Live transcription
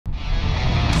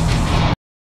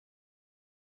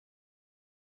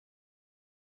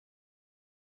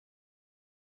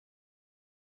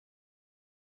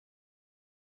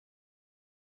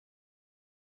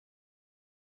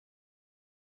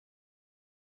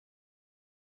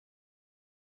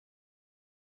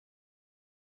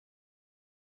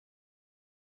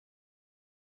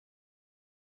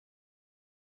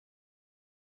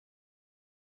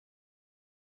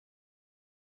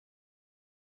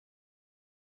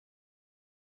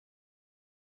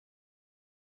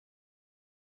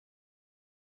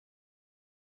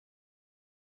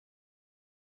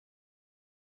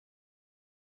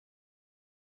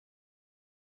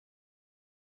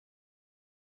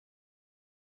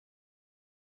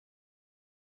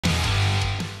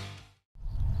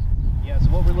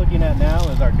at now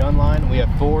is our gun line. We have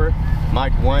 4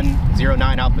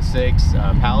 M109 Alpha 6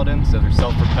 Paladins, so they're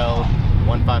self-propelled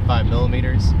 155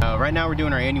 millimeters. Right now we're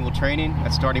doing our annual training.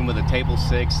 That's starting with a table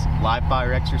 6 live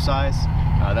fire exercise.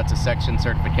 That's a section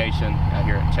certification out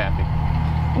here at Chaffee.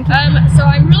 So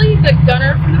I'm really the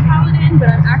gunner for the Paladin, but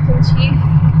I'm acting chief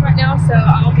right now, so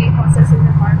I'll be processing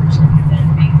the fire missions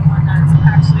and being the one that's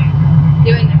actually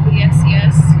doing the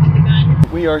BSCS with the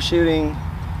gun. We are shooting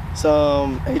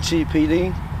some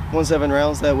HEPD 17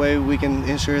 rounds. That way we can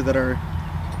ensure that our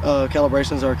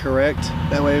calibrations are correct.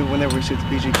 That way whenever we shoot the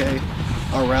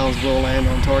PGK, our rounds will land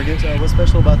on target. What's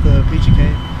special about the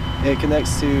PGK, it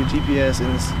connects to GPS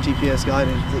and it's GPS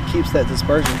guided. It keeps that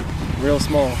dispersion real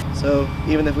small. So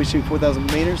even if we shoot 4,000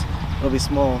 meters, it'll be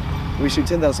small. If we shoot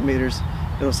 10,000 meters,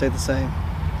 it'll stay the same.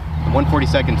 The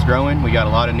 142nd's growing. We got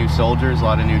a lot of new soldiers, a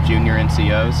lot of new junior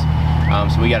NCOs.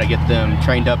 So we got to get them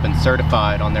trained up and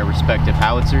certified on their respective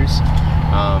howitzers.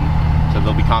 So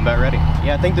they'll be combat ready.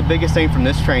 Yeah, I think the biggest thing from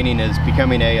this training is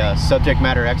becoming a subject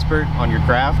matter expert on your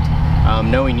craft,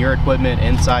 knowing your equipment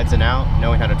insides and out,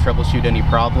 knowing how to troubleshoot any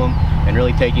problem, and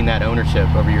really taking that ownership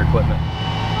over your equipment.